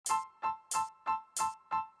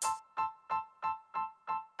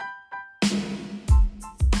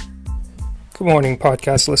Good morning,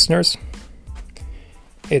 podcast listeners.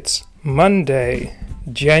 It's Monday,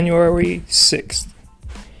 January 6th.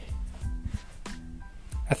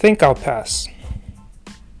 I think I'll pass.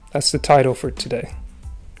 That's the title for today.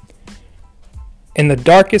 In the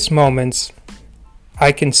darkest moments,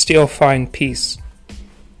 I can still find peace.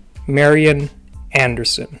 Marian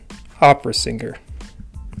Anderson, opera singer.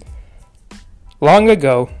 Long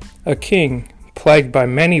ago, a king, plagued by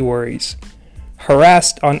many worries,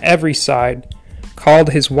 harassed on every side, called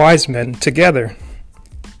his wise men together.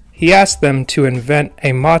 He asked them to invent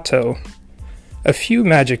a motto, a few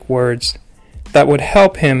magic words that would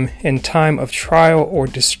help him in time of trial or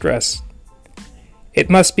distress.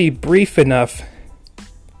 It must be brief enough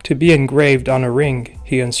to be engraved on a ring,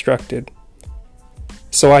 he instructed,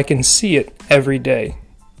 so I can see it every day.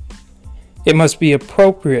 It must be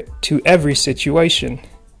appropriate to every situation,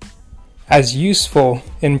 as useful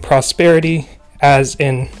in prosperity as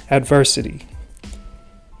in adversity.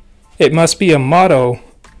 It must be a motto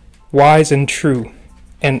wise and true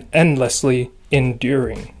and endlessly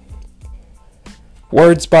enduring.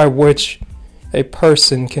 Words by which a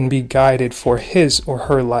person can be guided for his or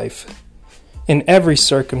her life in every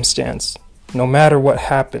circumstance, no matter what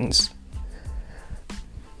happens.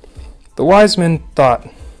 The wise men thought,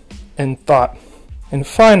 and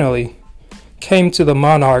finally came to the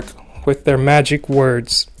monarch with their magic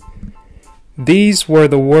words. These were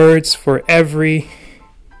the words for every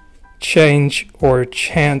change or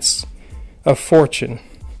chance of fortune,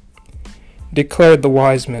 declared the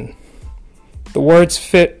wise men. The words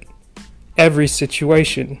fit every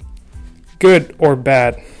situation, good or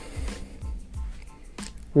bad.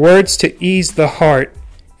 Words to ease the heart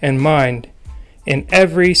and mind in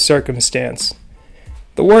every circumstance.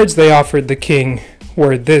 The words they offered the king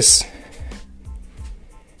were this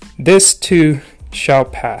too shall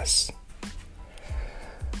pass.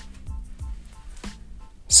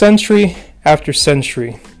 Century after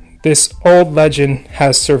century, this old legend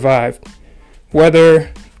has survived.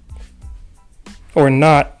 Whether or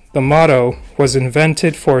not the motto was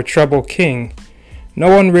invented for a troubled king,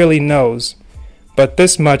 no one really knows, but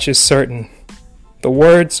this much is certain. The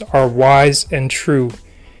words are wise and true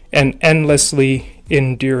and endlessly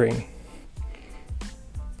enduring.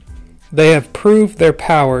 They have proved their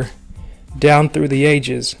power down through the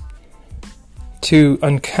ages to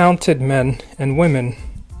uncounted men and women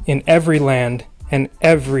in every land and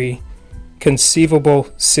every conceivable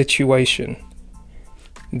situation.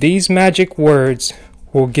 These magic words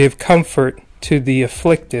will give comfort to the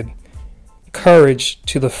afflicted, courage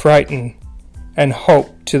to the frightened, and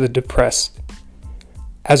hope to the depressed.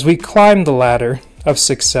 As we climb the ladder of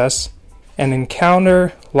success and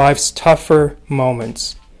encounter life's tougher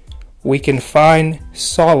moments, we can find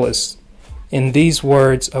solace in these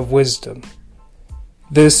words of wisdom.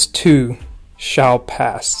 This too shall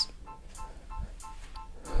pass.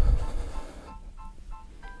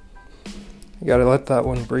 You gotta let that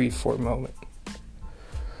one breathe for a moment.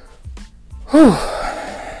 Whew.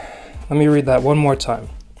 Let me read that one more time.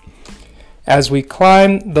 As we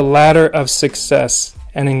climb the ladder of success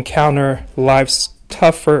and encounter life's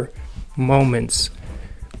tougher moments,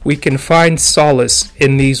 we can find solace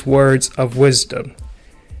in these words of wisdom.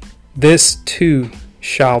 This too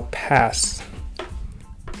shall pass.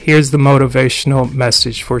 Here's the motivational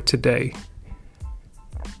message for today.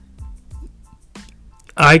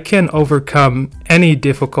 I can overcome any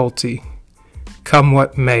difficulty, come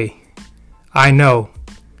what may. I know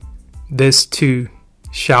this too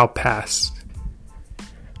shall pass.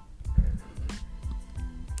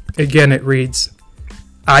 Again, it reads,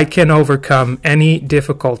 I can overcome any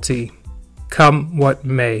difficulty, come what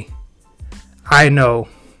may. I know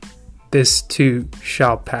this too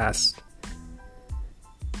shall pass.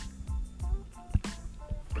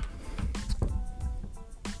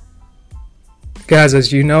 Guys,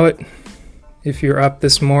 as you know it, if you're up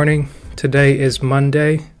this morning, today is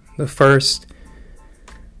Monday, the 1st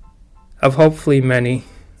of hopefully many.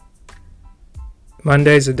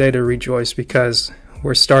 Monday's a day to rejoice because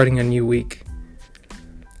we're starting a new week.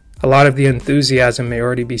 A lot of the enthusiasm may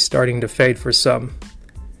already be starting to fade for some,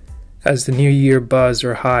 as the new year buzz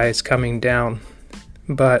or high is coming down.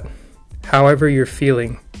 But however you're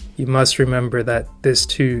feeling, you must remember that this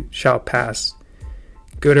too shall pass,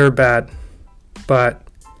 good or bad. But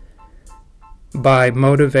by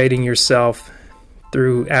motivating yourself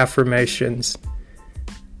through affirmations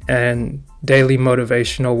and daily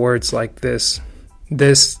motivational words like this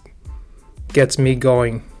gets me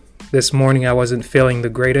going. This morning I wasn't feeling the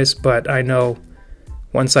greatest, but I know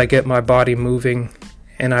once I get my body moving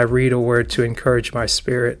and I read a word to encourage my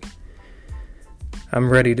spirit, I'm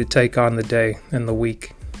ready to take on the day and the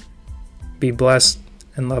week. Be blessed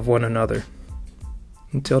and love one another.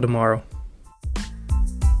 Until tomorrow.